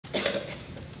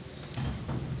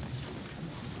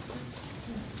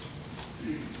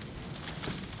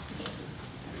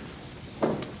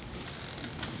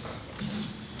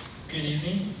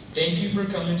Thank you for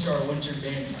coming to our winter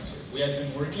band concert. We have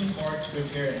been working hard to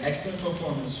prepare an excellent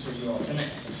performance for you all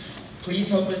tonight. Please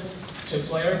help us to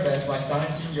play our best by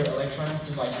silencing your electronic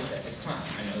devices at this time.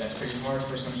 I know that's pretty hard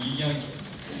for some of you young kids.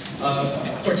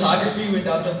 Photography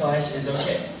without the flash is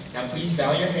okay. Now please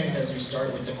bow your heads as we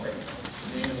start with the prayer.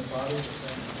 In the name of the Father, the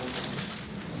Son, and the Holy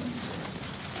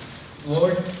Spirit.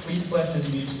 Lord, please bless this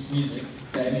music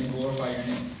that it may glorify your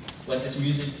name. Let this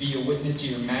music be a witness to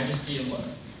your majesty and love.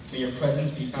 May your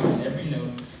presence be found in every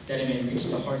note, that it may reach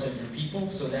the hearts of your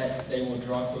people, so that they will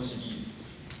draw closer to you.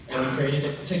 And we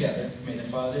pray together. May the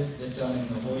Father, the Son, and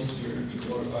the Holy Spirit be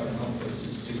glorified in all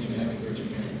places, to the Immaculate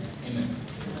Virgin Mary. Amen.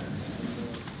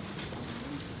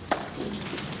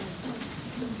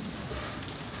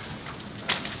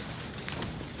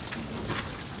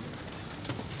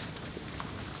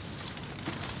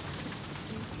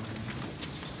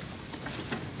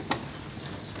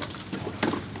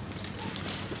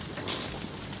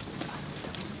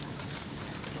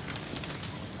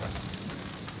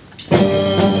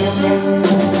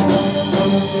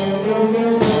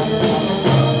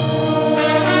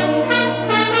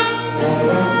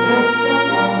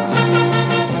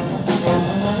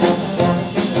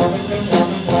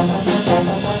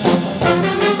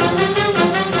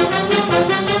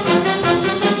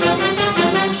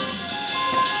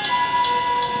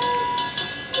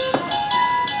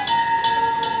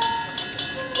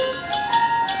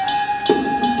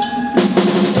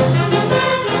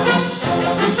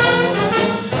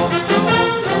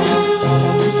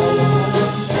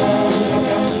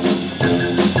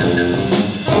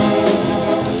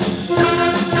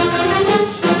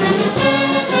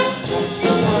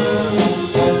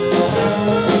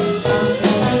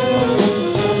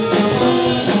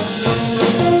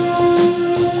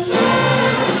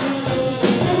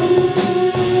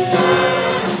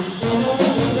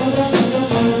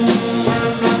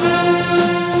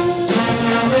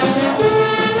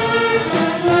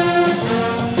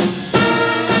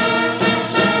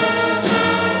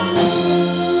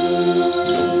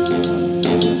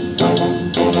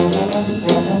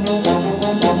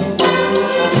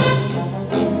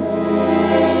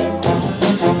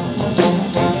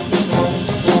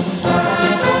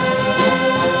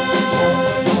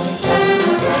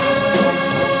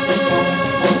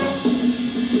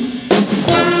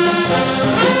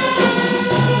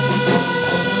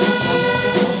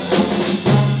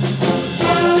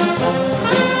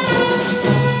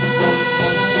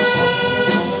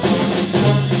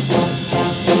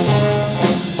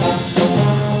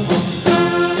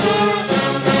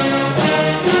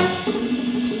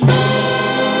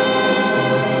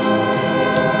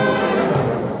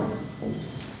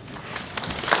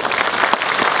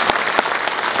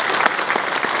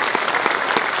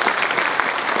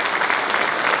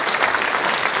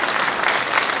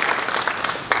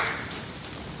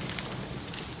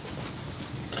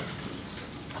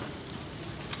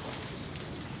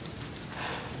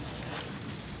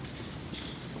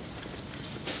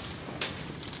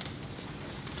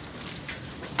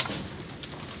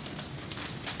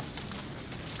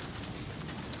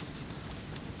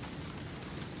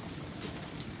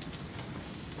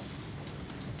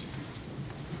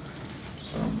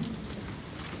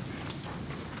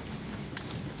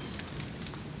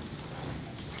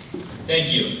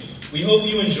 Thank you. We hope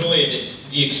you enjoyed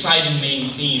the exciting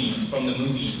main theme from the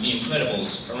movie The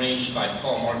Incredibles, arranged by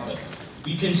Paul Martha.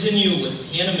 We continue with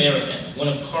Pan American, one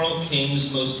of Carl King's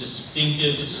most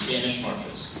distinctive Spanish marches.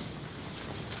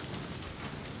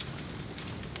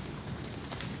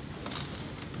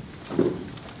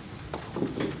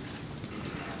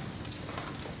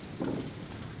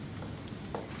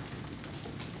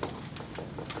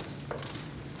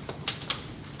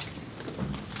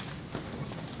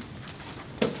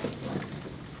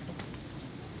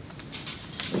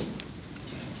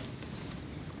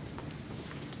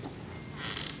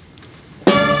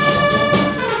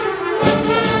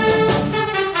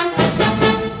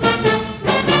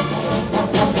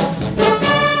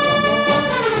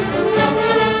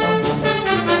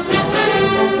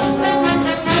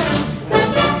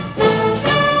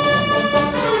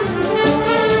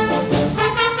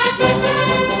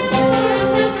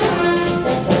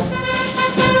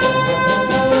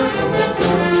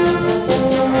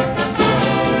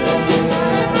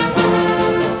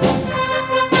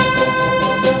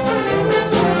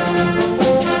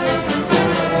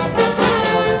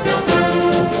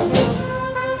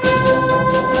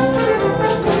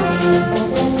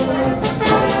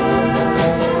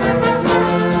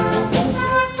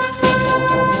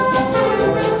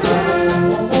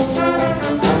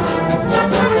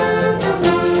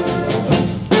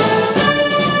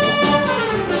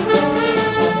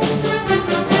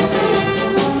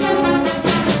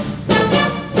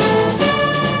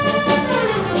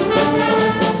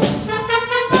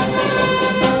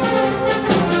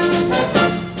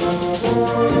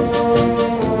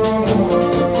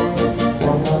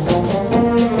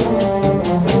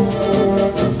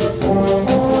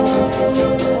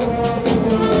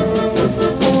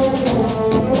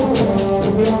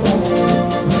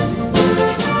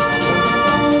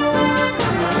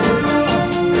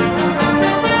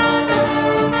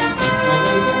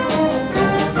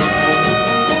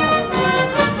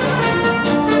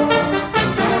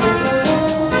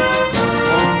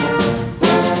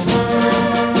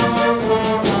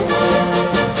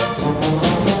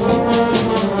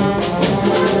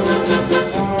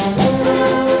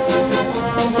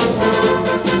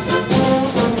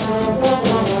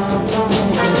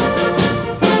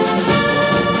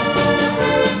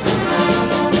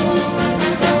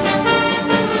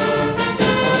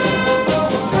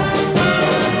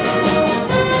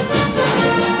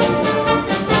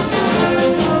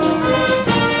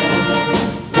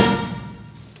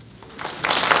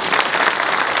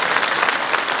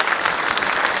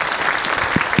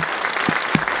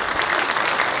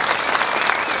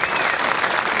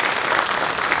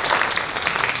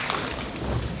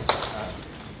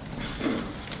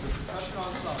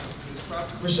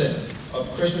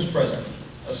 of Christmas Present,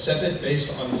 a septet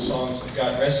based on the songs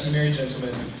God Rest Ye Merry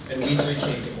Gentlemen and We Three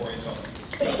Kings of Oriental.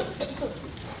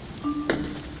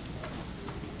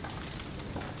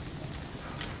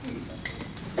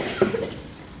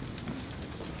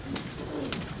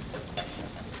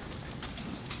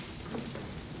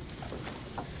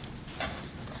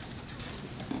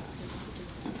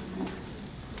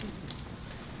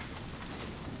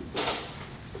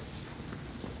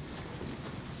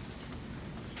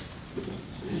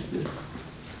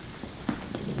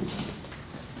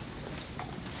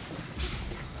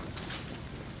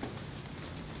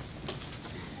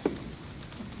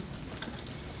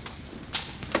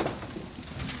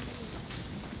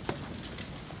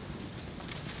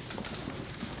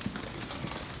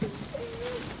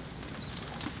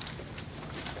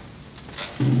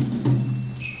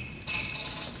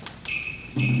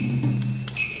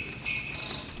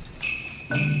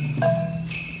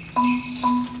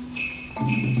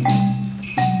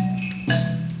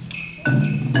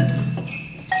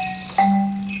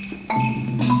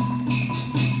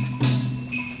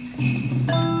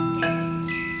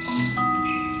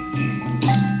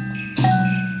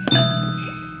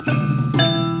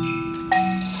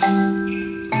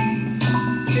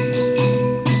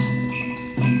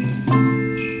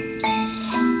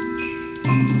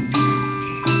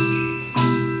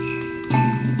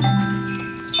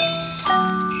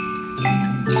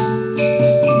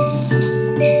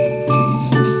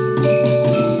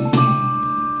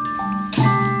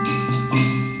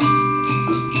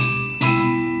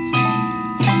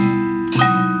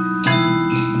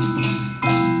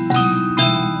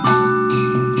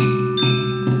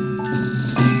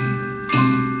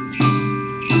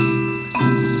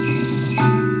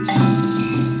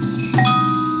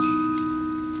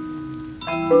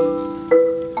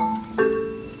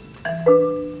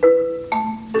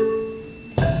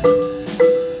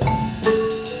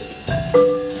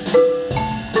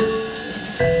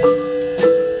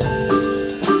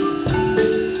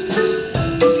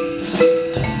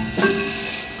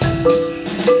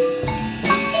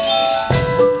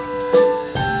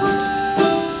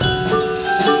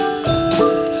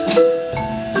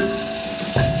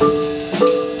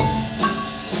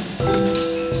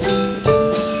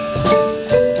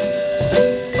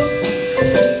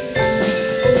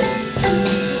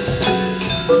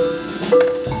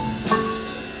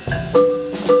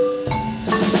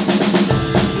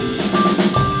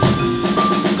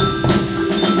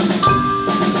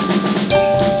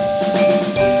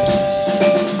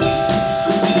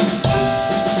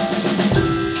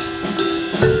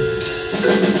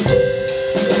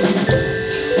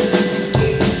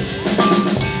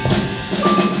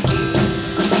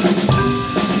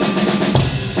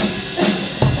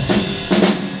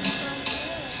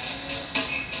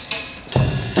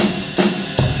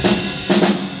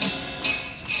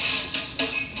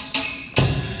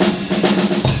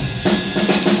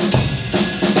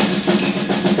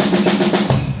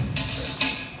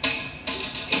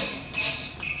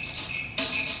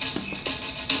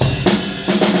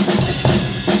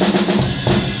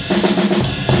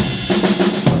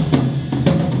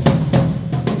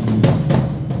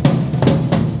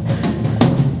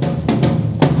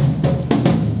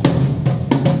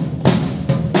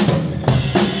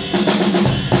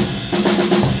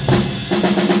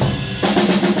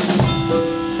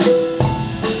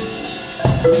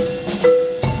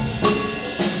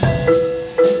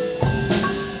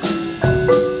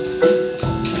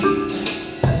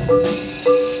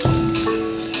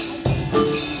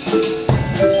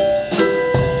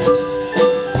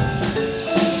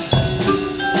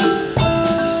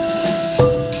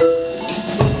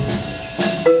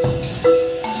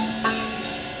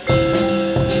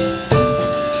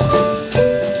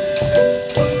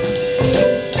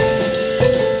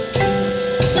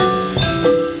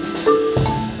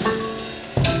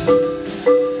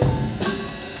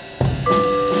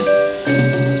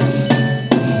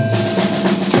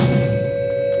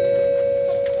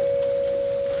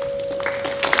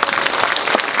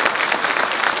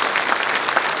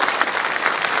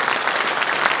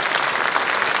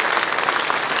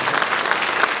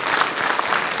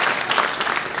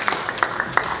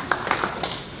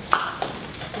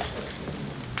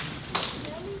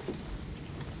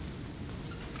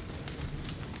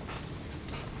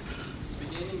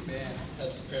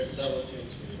 prepared several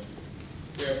tunes for you.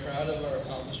 We are proud of our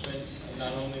accomplishments of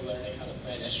not only learning how to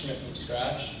play an instrument from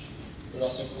scratch, but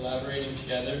also collaborating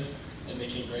together and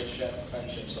making great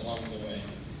friendships along the way.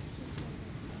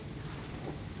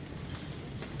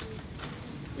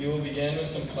 We will begin with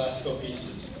some classical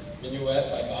pieces, Minuet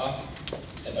by Bach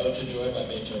and Ode to Joy by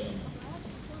Beethoven.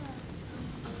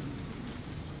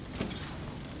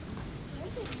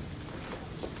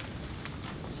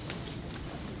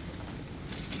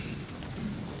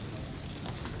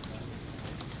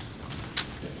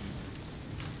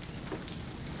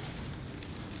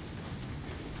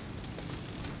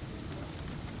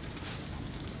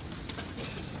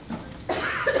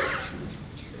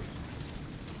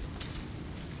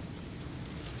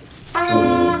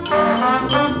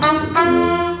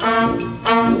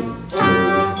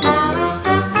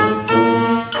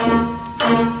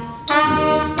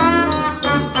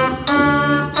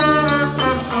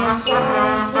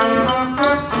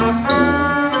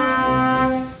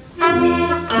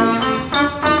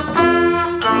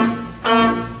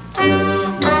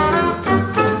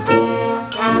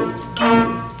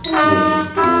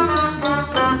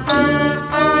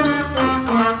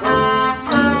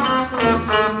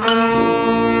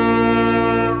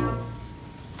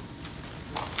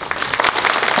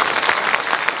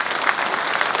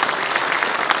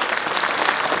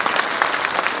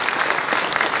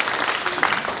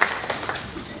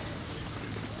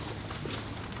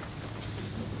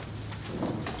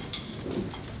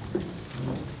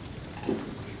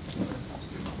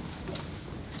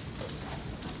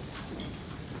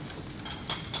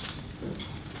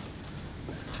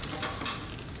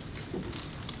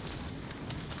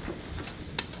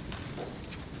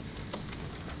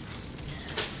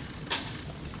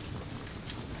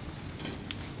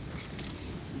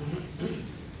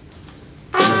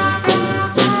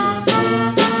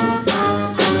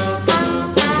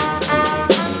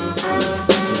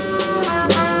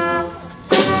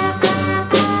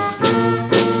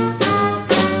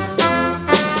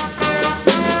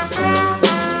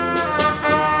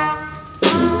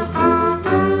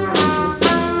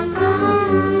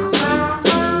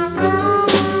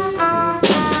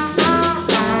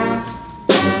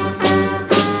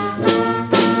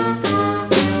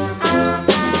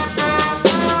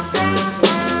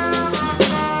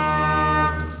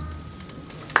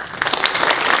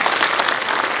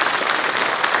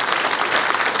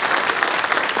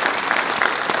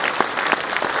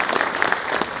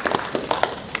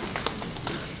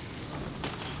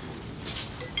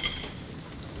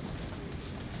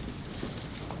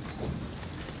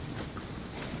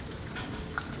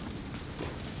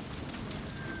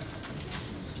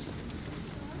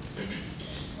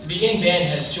 The beginning band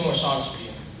has two more songs for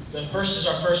you. The first is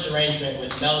our first arrangement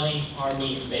with melody,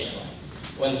 harmony, and bass line,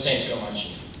 When the Saints Go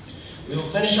Marching. We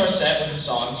will finish our set with a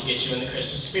song to get you in the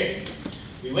Christmas spirit.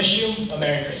 We wish you a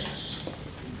Merry Christmas.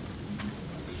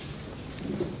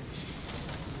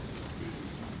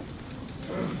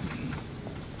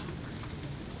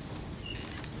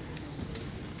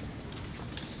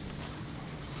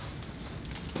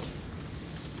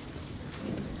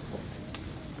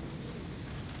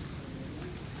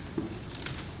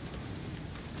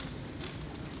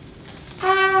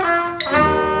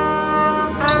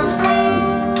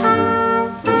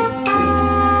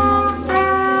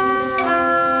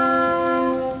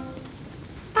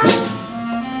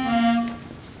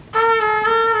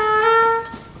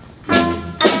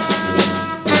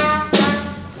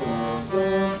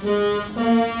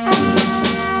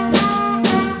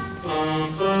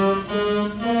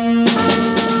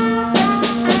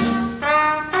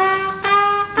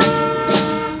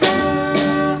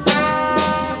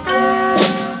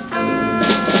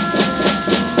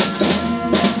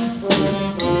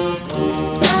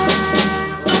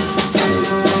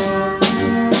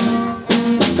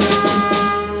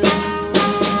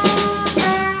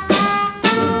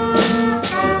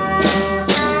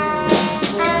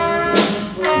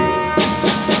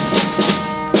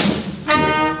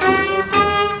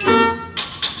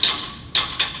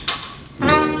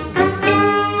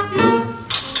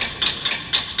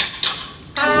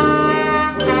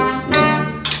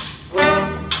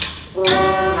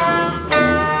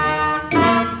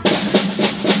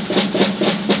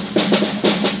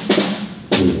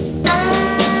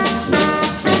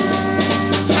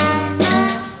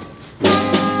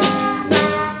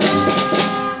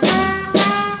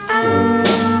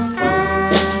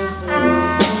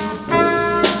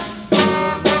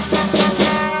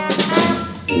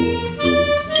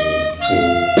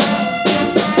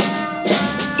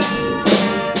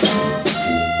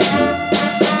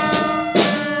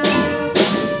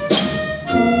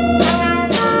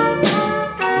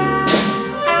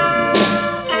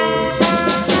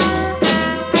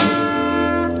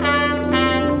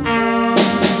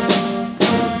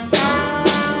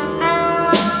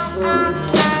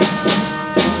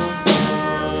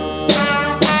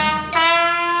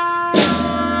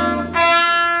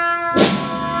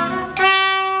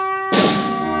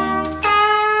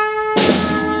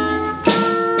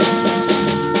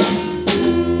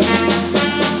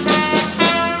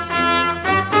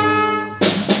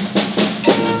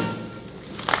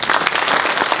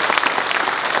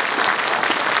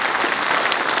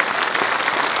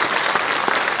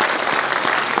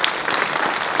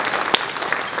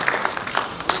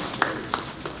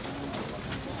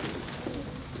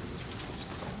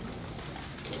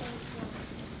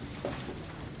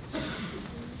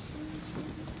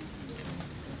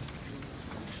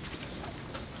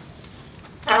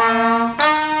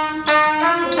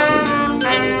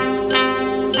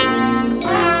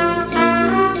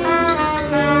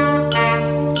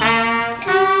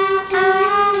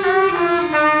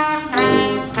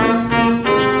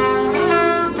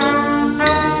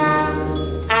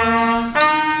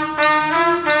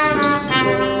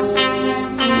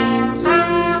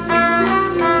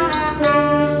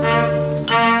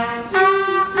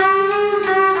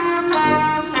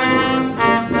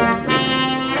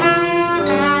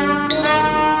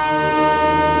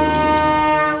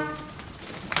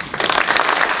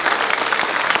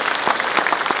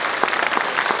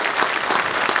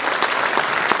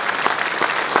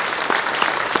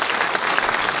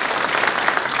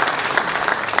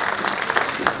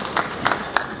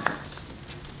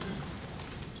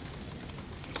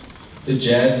 The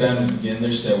jazz band will begin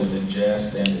their set with a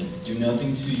jazz standard, Do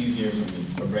Nothing Till You Hear From Me,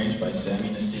 arranged by Sammy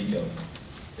Nastico.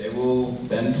 They will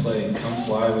then play Come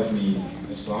Fly With Me,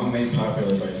 a song made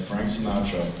popular by Frank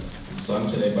Sinatra and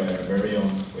sung today by our very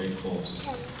own Wade Coles.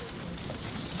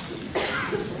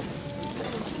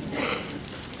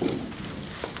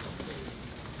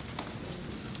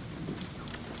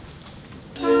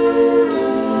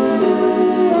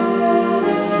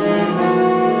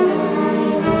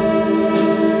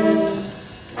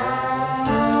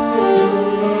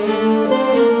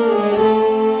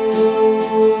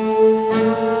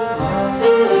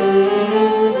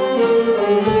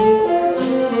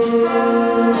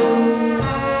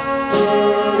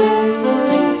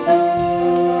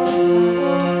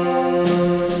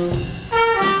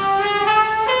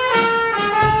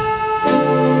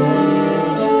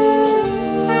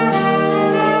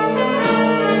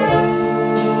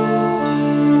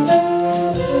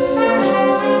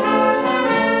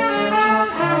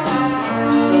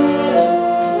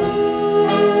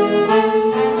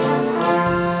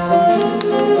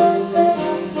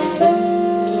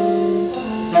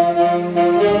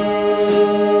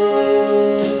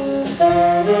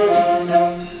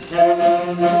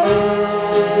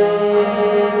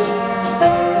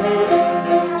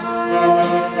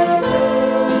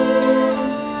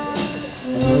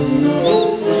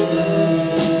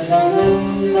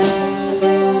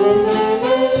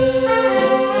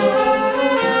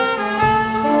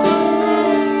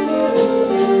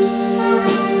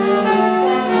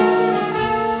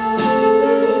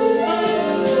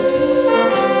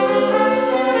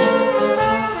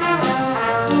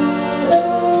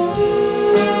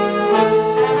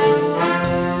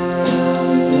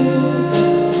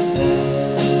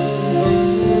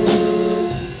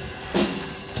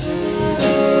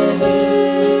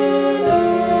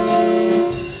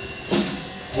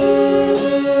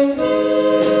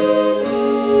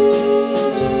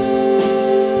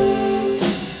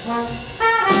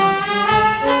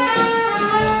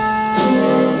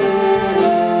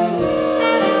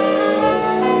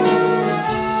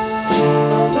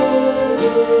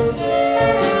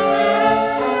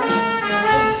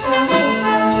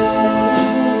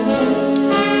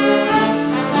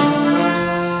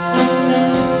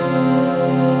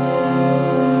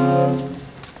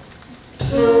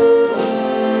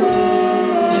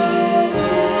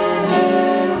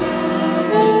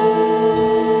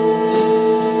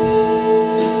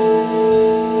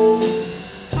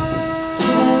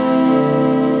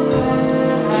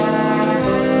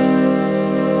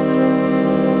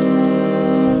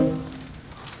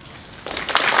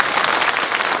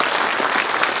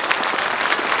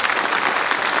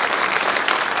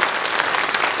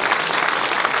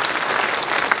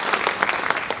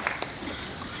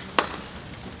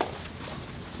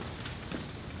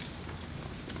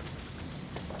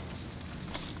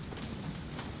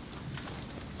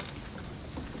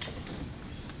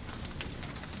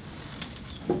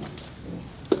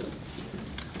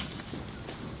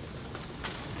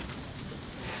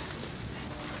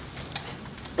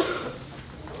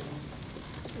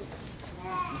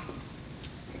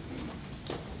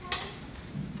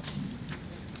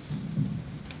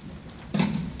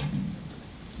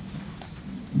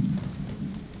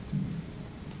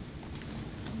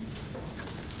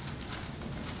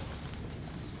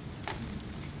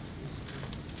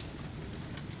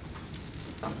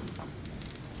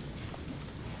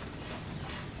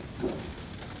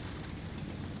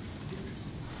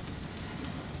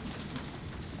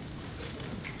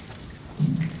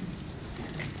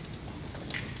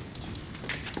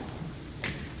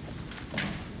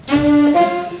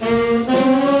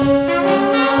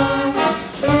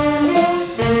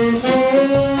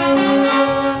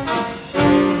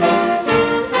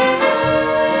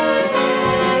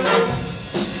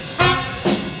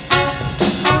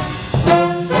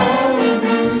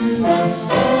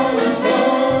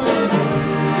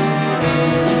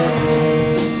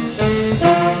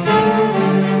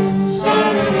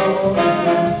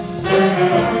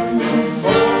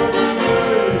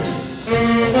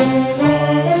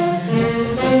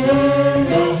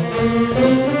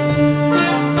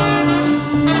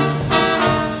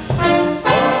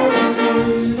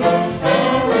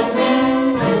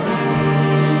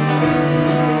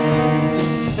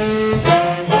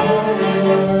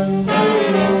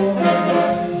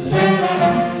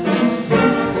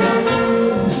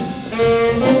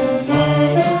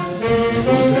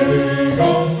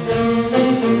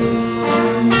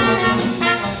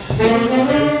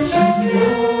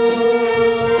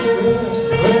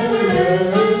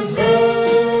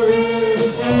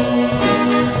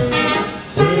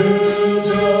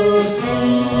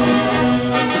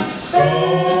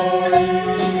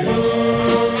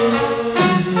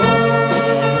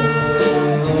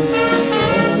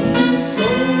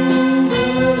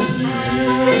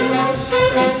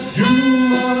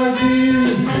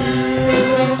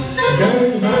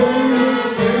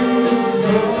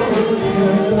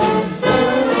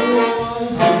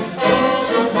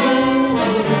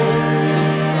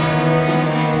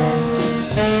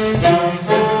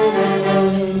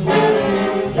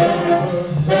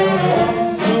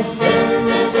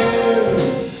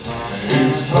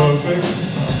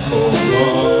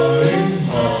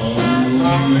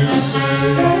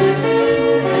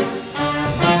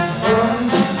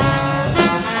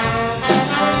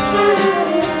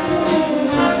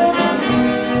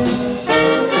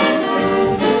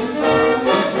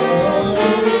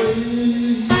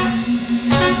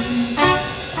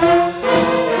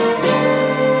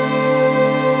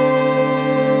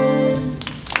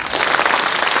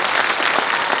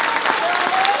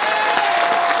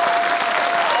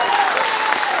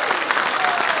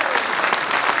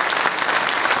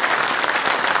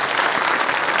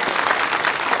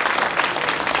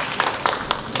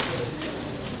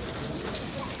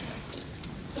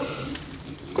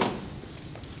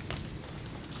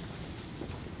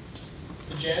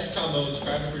 Jazz Combo is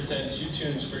proud to present 2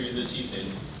 tunes for you this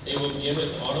evening. They will begin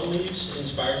with Autumn Leaves,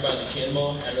 inspired by the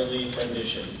Cannonball Adderley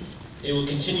rendition. They will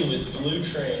continue with Blue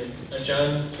Train, a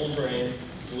John Coltrane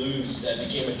blues that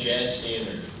became a jazz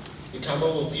standard. The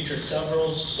combo will feature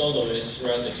several soloists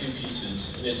throughout the 2 pieces.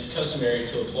 It is customary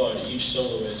to applaud each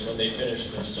soloist when they finish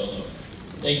their solo.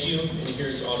 Thank you, and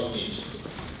here's Autumn Leaves.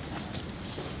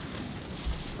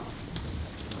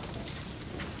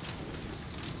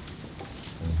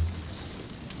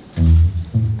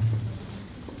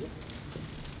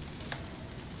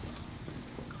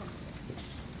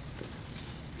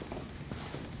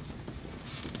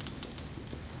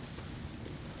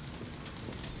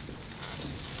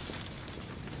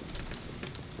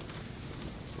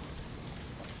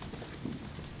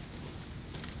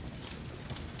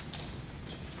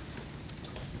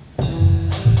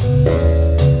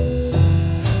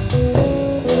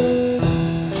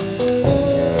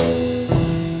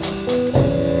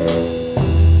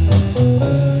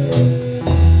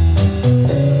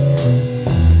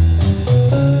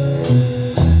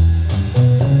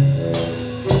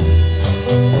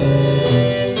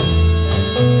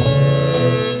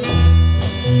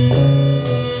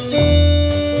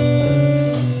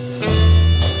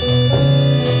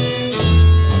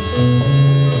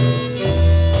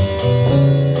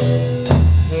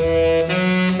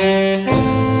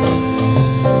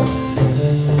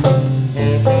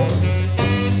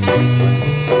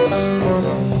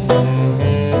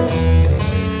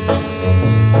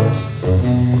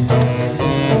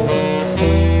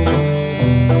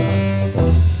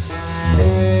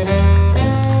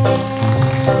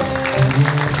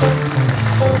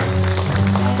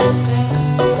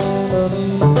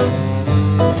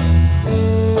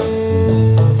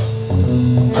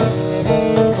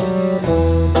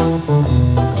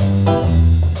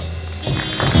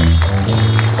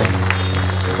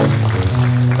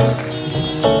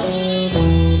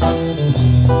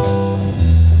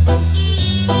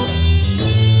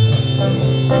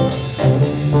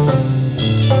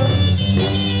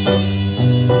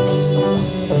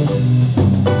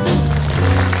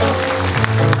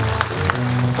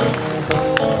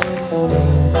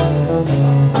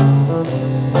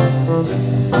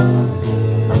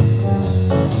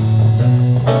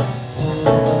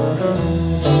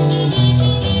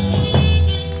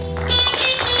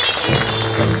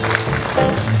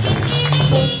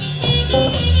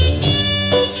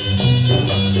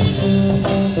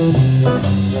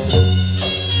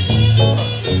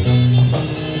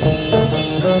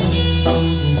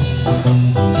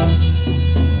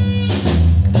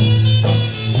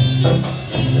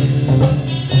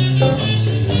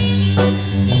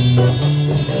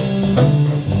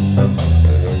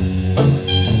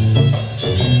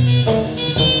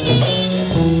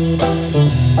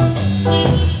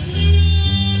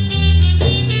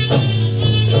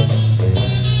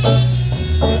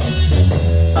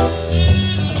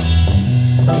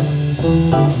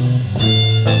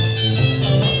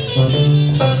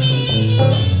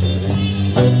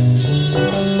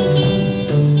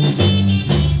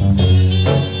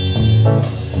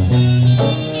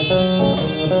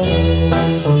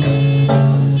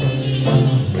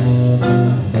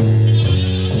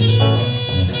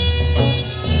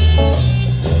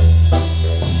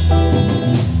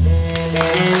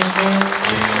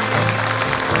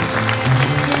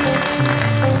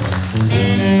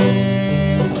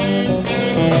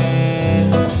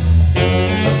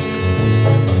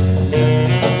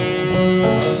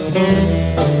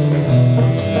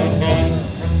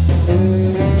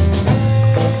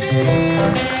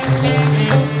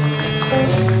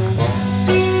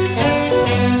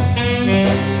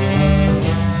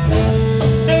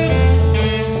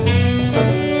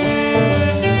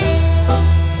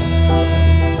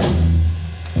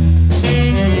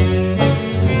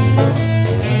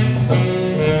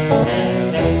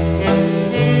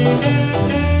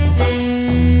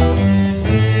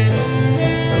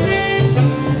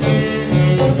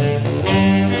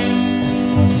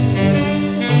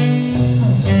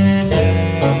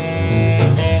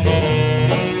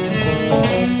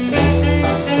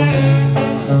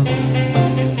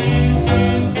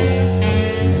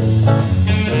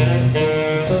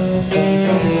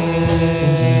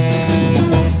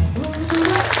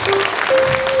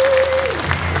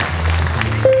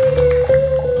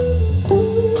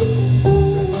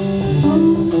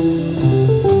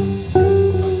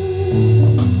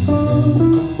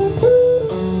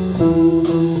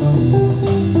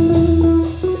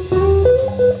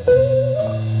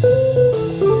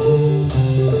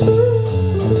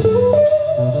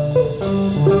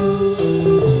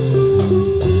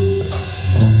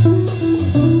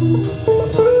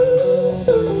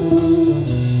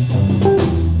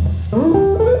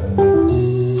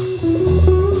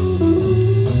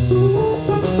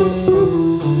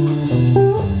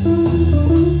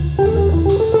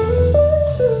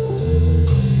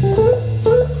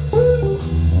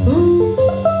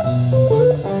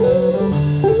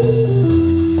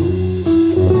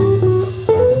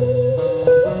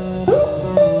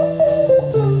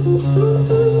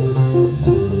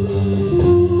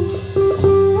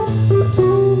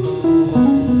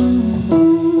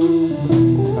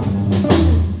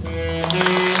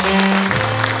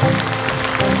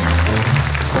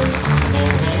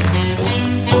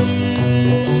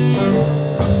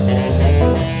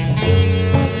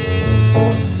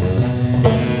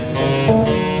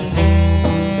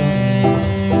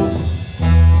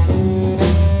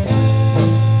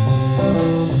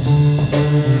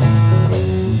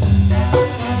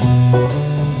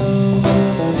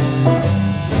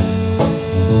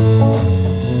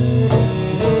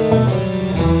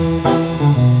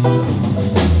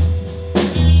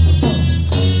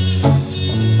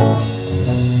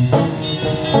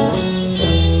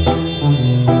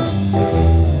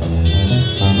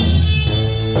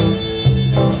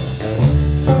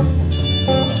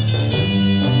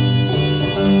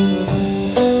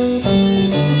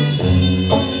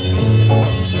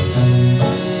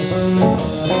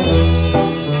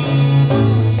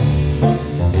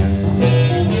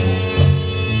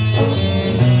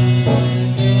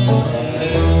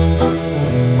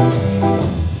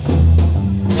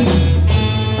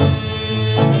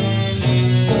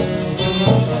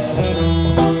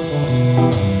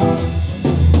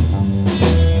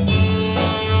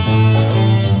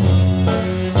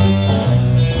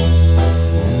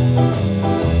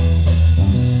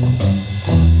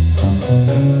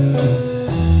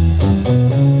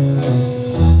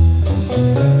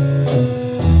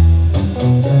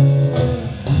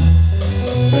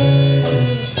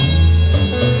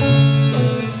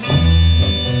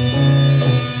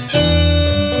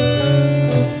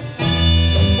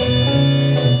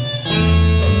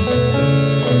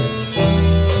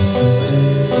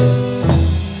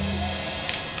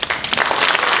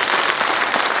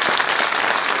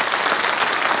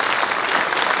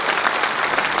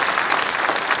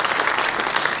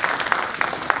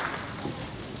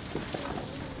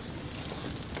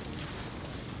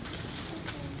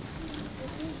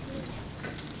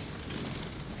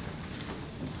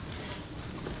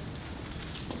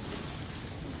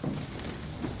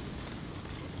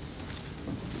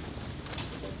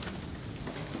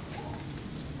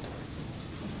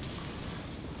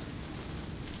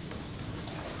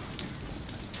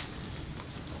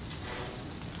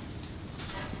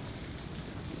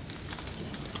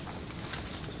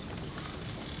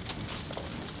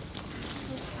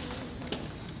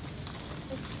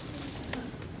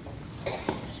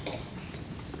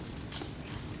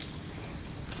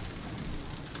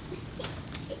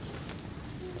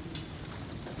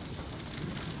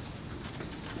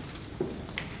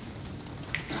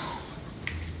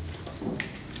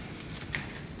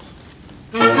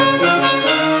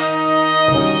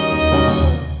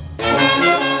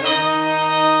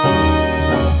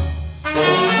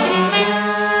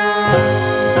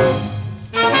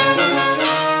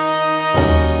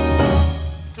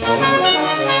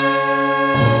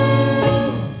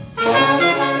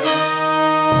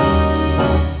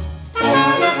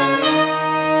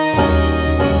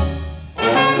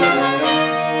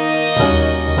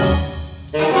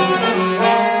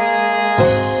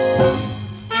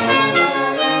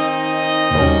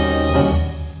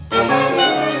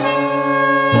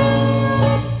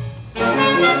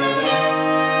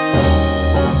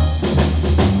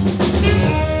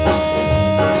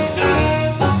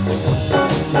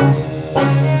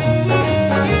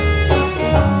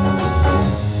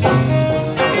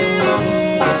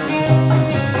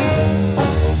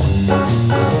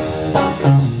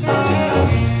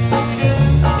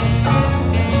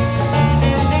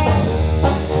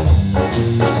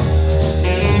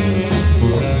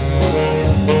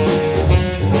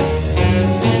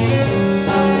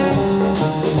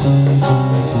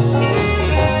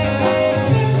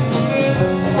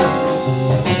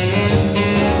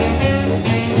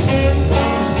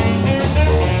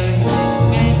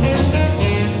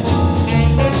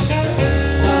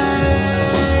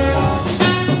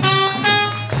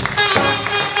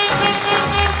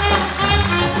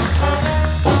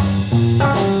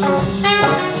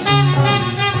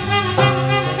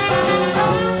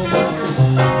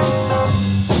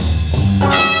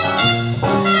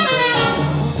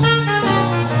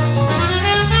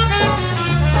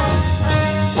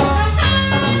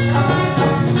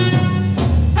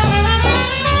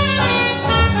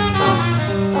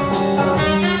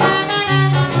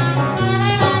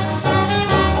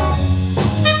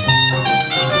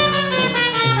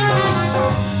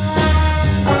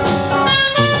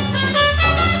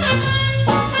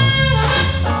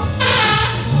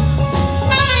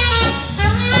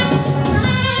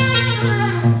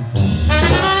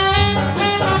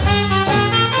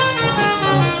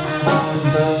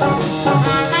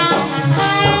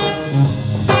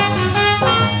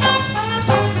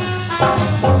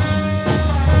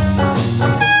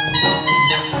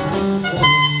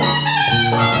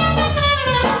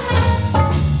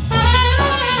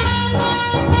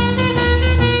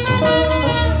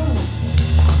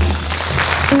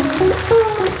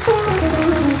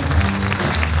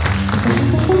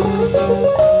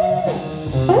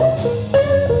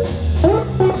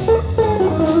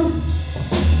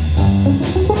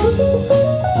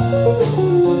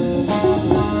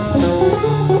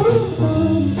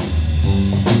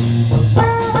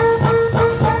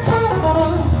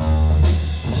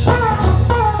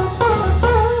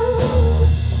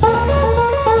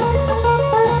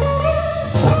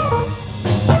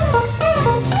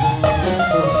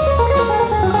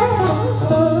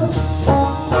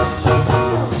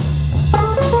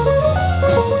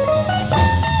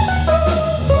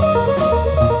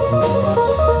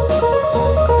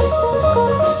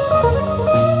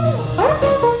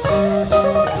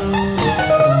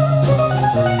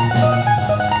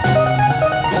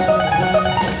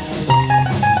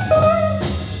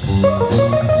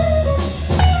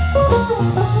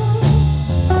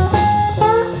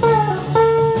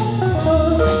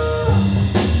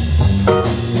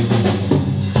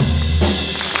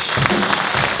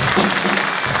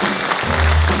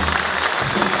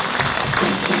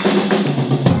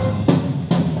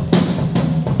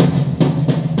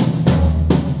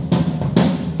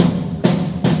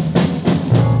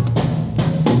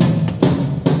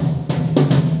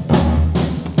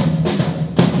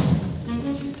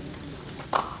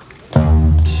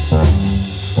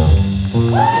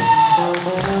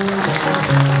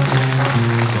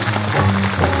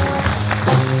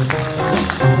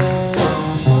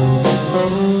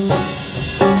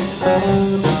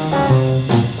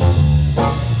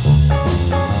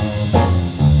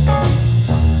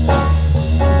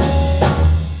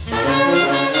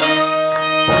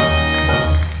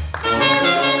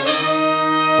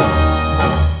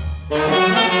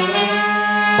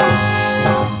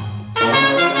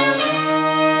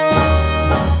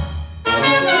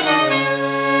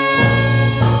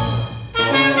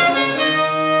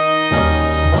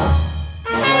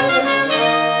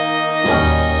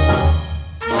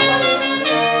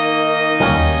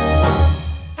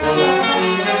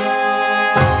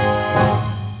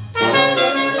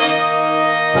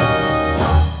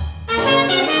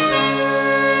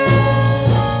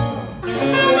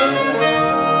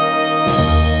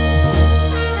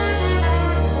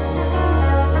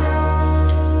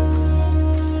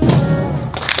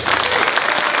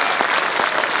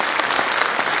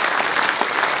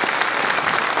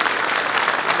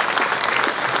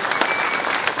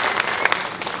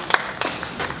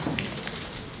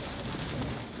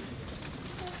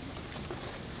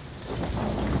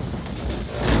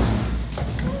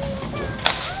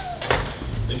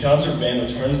 concert band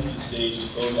returns to the stage to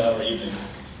close out our evening,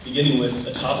 beginning with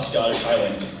Atop Scottish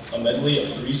Highland, a medley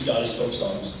of 3 Scottish folk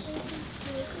songs.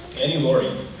 Annie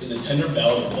Laurie is a tender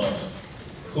ballad of love.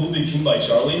 Who Will Be King by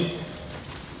Charlie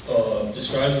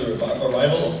describes the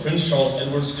arrival of Prince Charles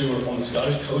Edward Stuart on the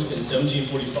Scottish coast in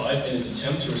 1745 and his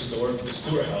attempt to restore the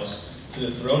Stuart House to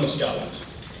the throne of Scotland.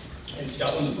 And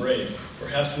Scotland the Brave,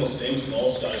 perhaps the most famous of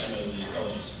all Scottish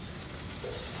melodies.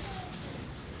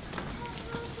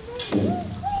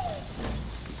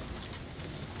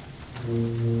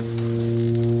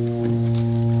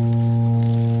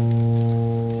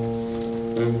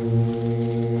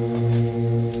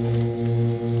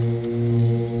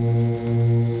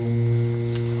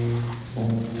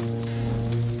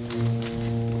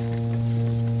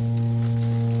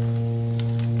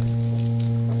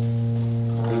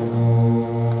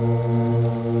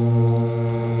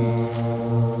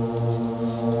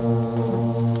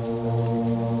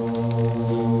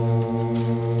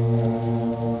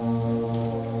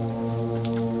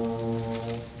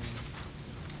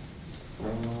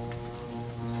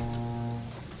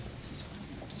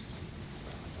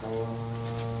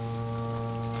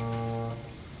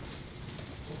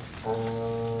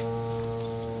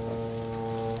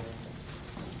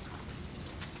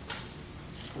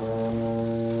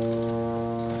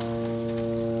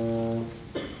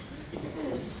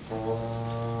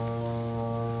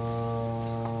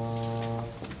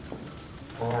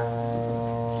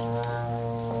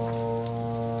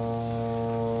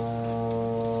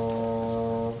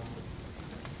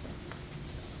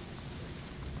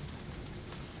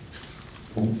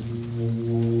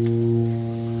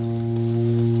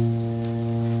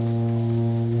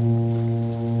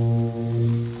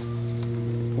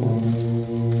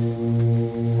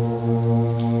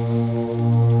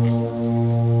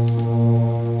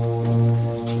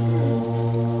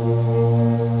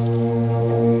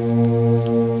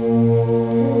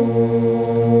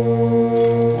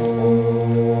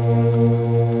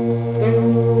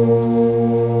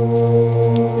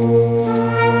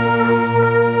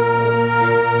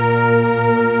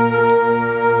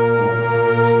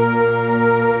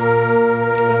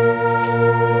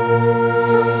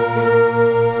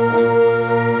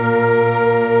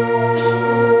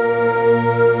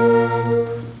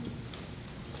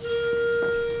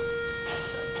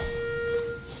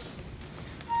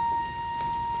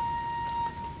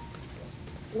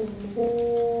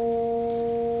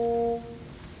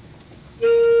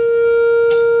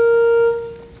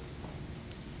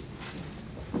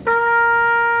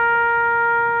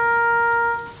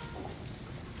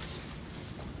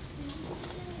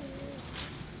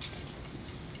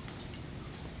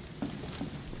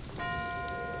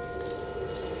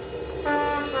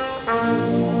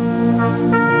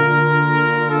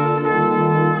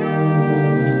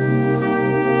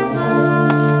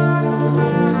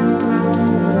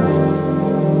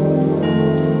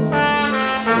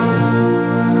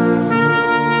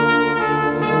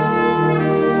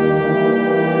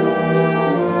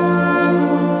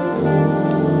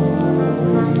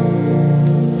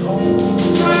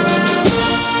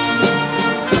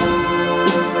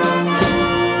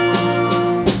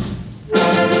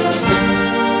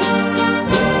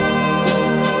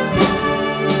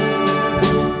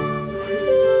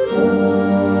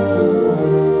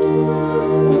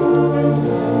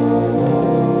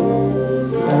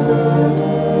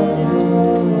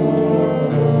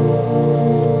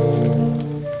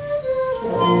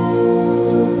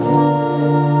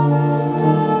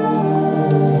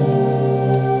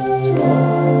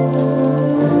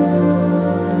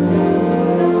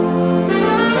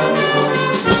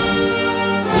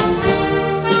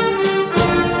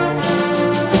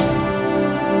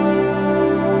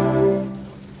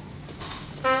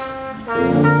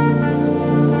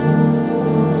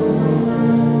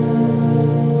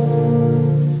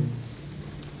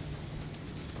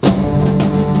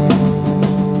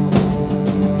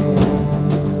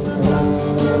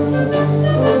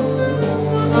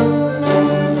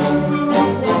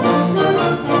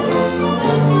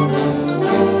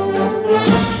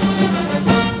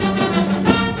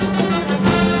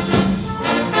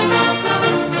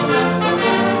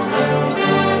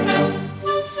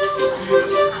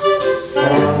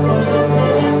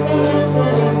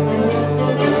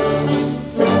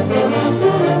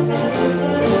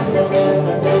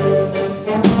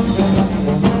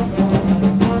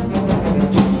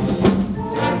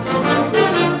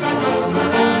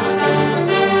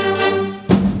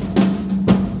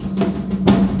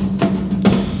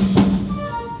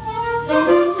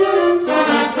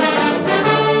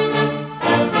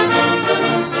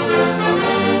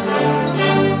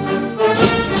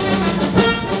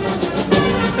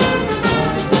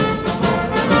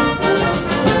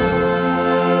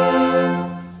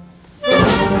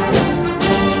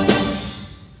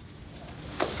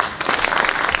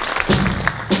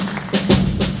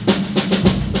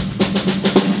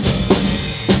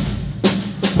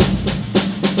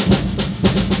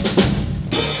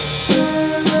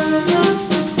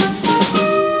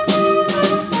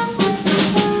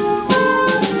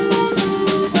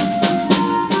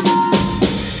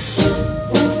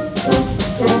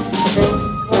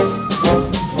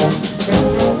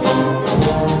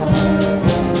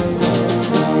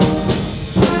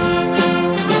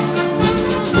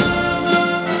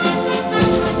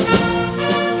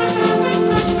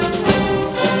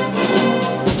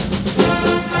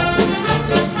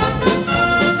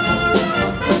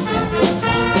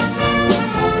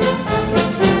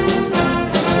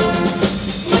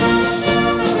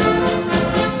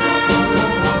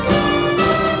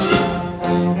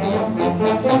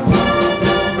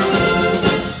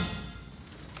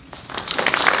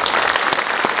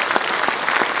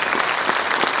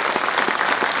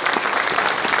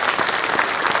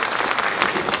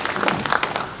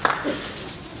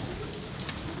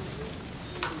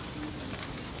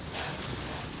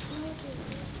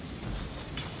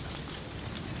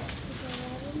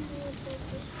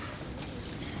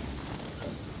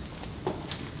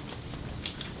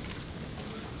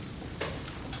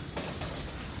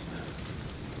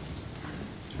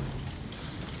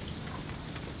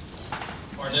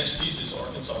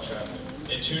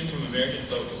 American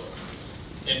folklore,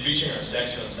 and featuring our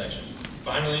saxophone section.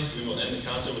 Finally, we will end the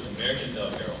concert with American Bell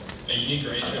Carol, a unique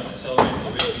arrangement that celebrates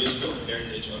the rich musical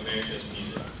heritage of America's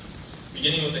music.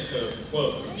 Beginning with a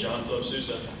quote from John Philip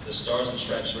Sousa, The Stars and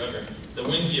Stripes Forever, the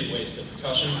winds give way to the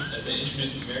percussion as they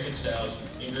introduce American styles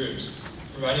and grooves,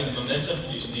 providing the momentum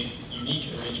for this unique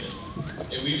arrangement.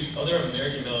 It weaves other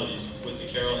American melodies with the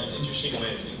carol in interesting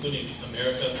ways, including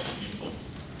America the Beautiful.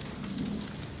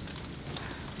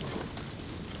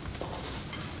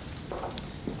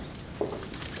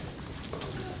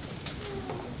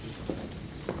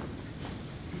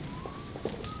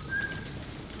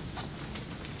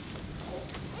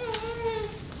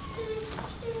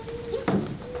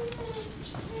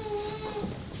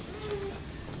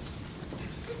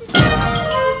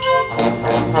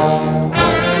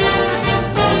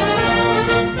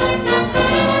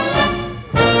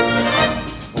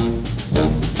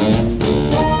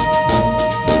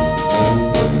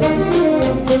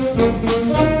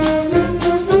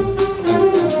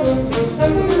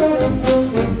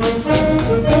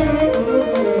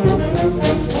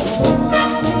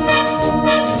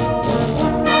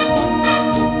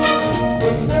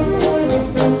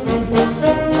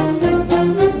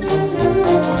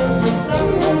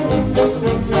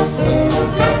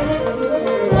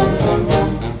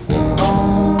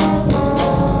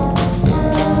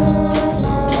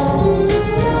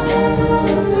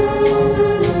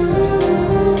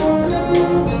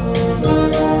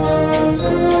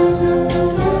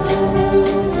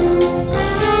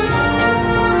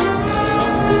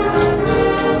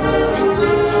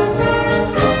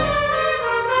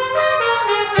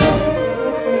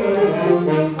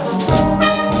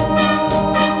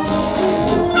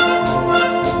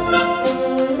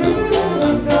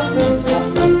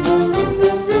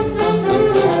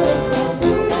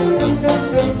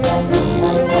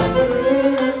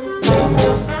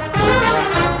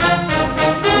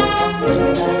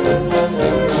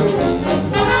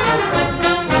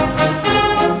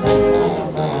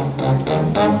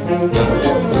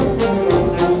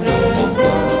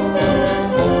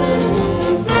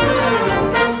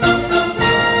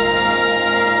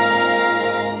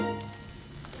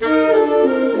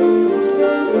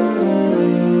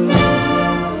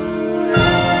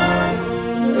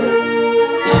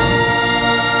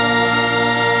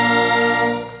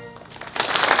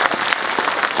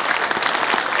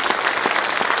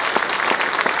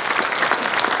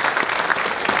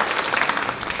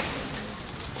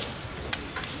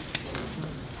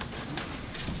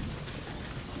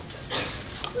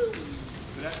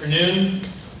 Afternoon.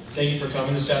 Thank you for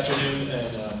coming this afternoon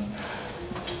and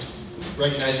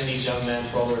recognizing these young men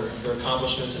for all their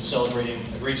accomplishments and celebrating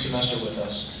a great semester with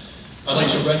us. I'd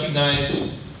like to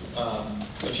recognize a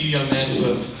few young men who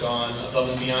have gone above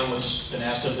and beyond what's been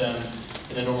asked of them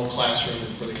in the normal classroom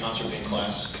for the concert band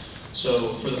class.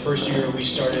 So for the first year, we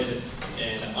started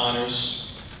an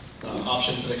honors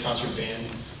option for the concert band.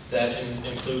 That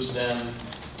includes them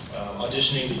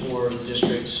auditioning for the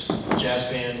district jazz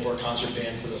band or concert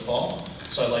band for the fall.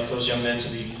 So I'd like those young men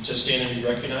to stand and be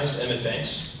recognized. Emmett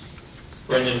Banks,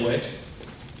 Brendan Wick,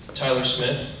 Tyler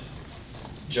Smith,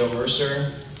 Joe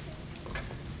Mercer,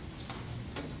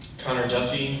 Connor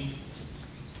Duffy,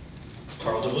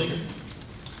 Carl DeVlieger.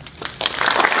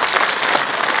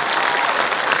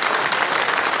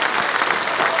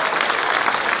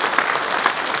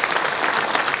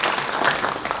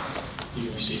 You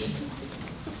can be seated.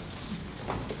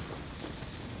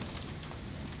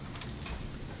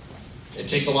 It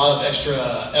takes a lot of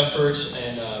extra effort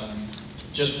and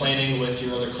just planning with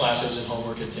your other classes and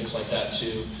homework and things like that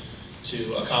to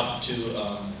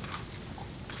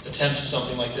attempt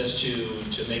something like this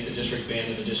to make the district band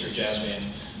and the district jazz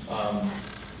band.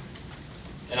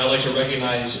 And I'd like to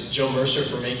recognize Joe Mercer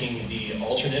for making the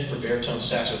alternate for baritone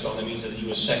saxophone. That means that he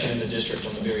was second in the district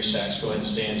on the bari sax. Go ahead and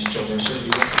stand, Joe Mercer.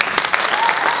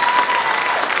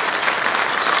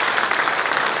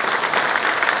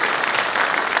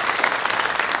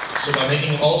 So by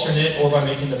making alternate or by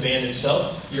making the band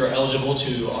itself, you're eligible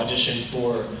to audition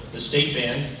for the state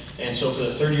band. And so for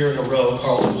the third year in a row,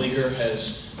 Carl DeVlieger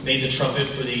has made the trumpet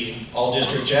for the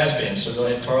all-district jazz band. So go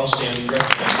ahead, Carl, stand and be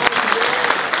recognized.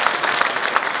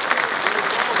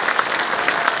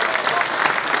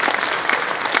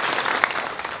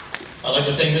 I'd like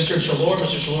to thank Mr. Chalor.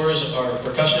 Mr. Chalor is our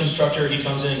percussion instructor. He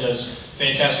comes in and does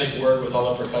fantastic work with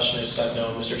all the percussionists. I've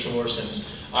known Mr. Chalor since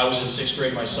I was in 6th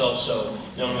grade myself, so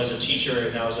known him as a teacher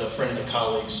and now as a friend and a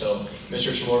colleague. So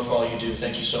Mr. Chalor, for all you do,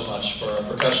 thank you so much for our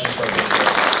percussion program.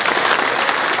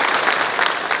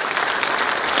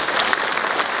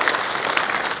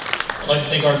 I'd like to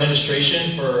thank our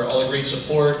administration for all the great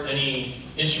support, any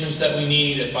instruments that we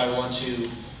need. If I want to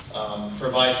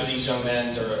provide for these young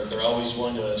men, they're always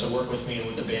willing to work with me and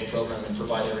with the band program and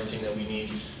provide everything that we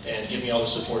need and give me all the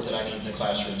support that I need in the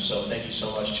classroom. So thank you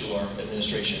so much to our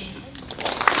administration.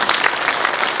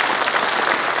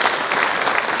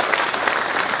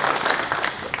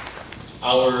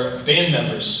 Our band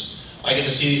members, I get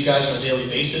to see these guys on a daily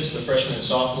basis, the freshmen and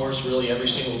sophomores, really every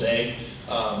single day.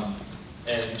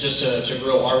 And just to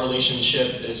grow our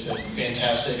relationship, it's been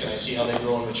fantastic, and I see how they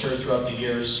grow and mature throughout the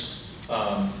years.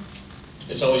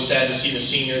 It's always sad to see the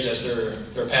seniors as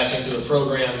they're passing through the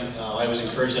program. I always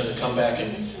encourage them to come back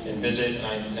and visit,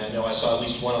 and I know I saw at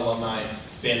least one alumni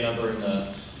band member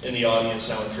in the audience,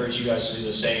 and I would encourage you guys to do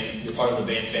the same. You're part of the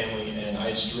band family, and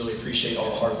I just really appreciate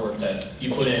all the hard work that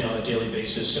you put in on a daily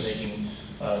basis to making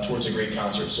towards a great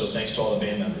concert, so thanks to all the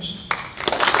band members.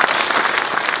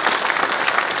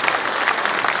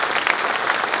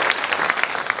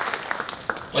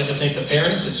 I'd like to thank the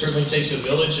parents. It certainly takes a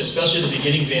village, especially the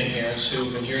beginning band parents who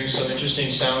have been hearing some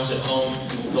interesting sounds at home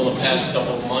over the past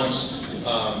couple of months.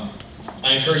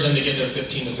 I encourage them to get their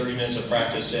 15 to 30 minutes of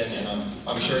practice in, and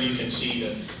I'm sure you can see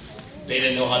that they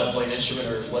didn't know how to play an instrument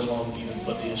or let alone even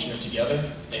put the instrument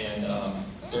together, and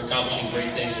they're accomplishing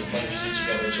great things and playing music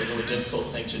together. It's a really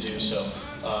difficult thing to do, so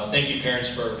thank you parents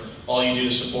for all you do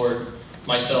to support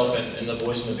myself and the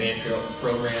boys in the band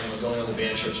program. We're going on the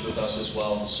band trips with us as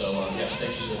well, so yes,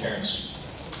 thank you to the parents.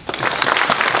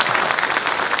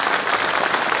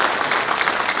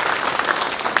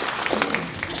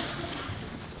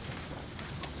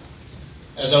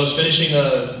 As I was finishing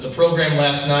the program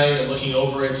last night and looking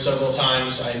over it several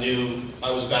times, I knew I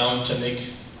was bound to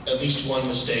make at least one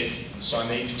mistake, so I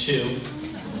made two.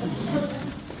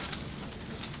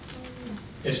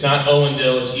 It's not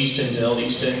Owendale, it's Eastondale.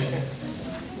 Easton,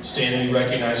 stand and be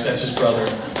recognized, that's his brother.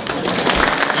 He is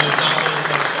not really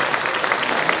Texas.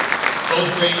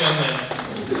 Both great young men.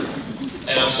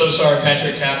 And I'm so sorry,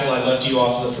 Patrick Capel, I left you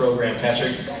off of the program.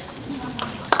 Patrick.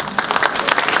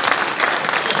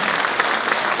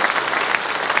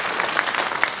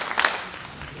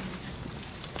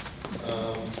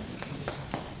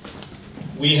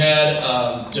 We had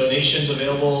donations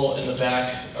available in the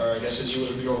back, or I guess as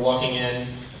you were walking in.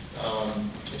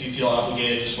 If you feel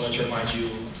obligated, I just wanted to remind you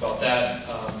about that,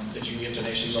 that you can give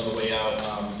donations on the way out.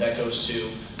 That goes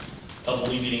to help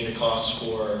alleviating the costs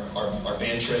for our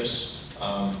band trips.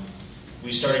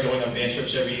 We started going on band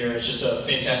trips every year, and it's just a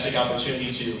fantastic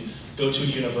opportunity to go to a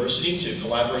university, to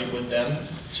collaborate with them,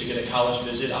 to get a college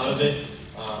visit out of it,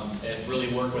 and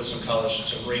really work with some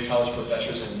great college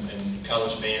professors and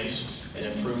college bands, and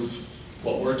improve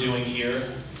what we're doing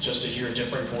here, just to hear a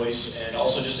different voice, and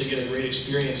also just to get a great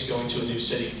experience going to a new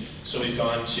city. So we've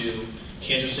gone to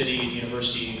Kansas City,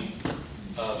 University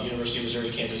of Missouri,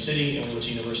 Kansas City, and we went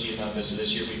to University of Memphis. So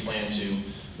this year we plan to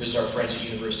visit our friends at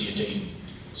University of Dayton.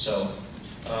 So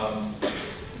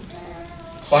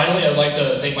finally, I'd like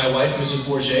to thank my wife, Mrs.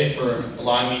 Borje, for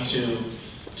allowing me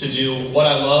to do what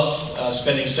I love,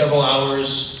 spending several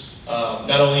hours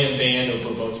not only in band,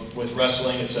 but both with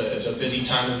wrestling. It's a busy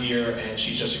time of year, and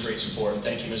she's just a great support.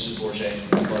 Thank you, Mrs. Borje.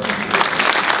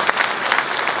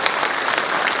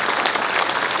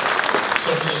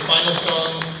 So for this final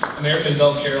song, American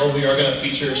Bell Carol, we are going to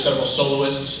feature several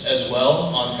soloists as well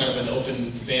on kind of an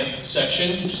open vamp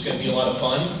section, which is going to be a lot of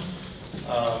fun.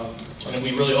 And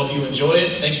we really hope you enjoy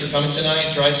it. Thanks for coming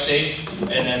tonight. Drive safe.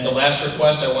 And then the last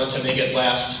request, I wanted to make it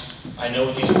last. I know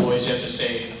what these boys have to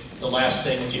say. The last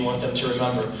thing, if you want them to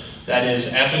remember, that is,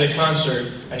 after the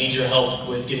concert, I need your help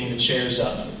with getting the chairs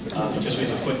up, because we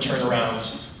have a quick turnaround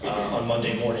on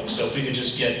Monday morning. So if we could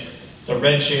just get the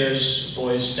red chairs,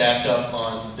 boys, stacked up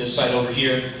on this side over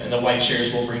here, and the white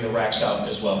chairs, we'll bring the racks out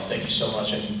as well. Thank you so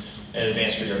much in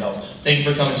advance for your help. Thank you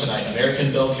for coming tonight.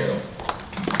 American Bell Carol.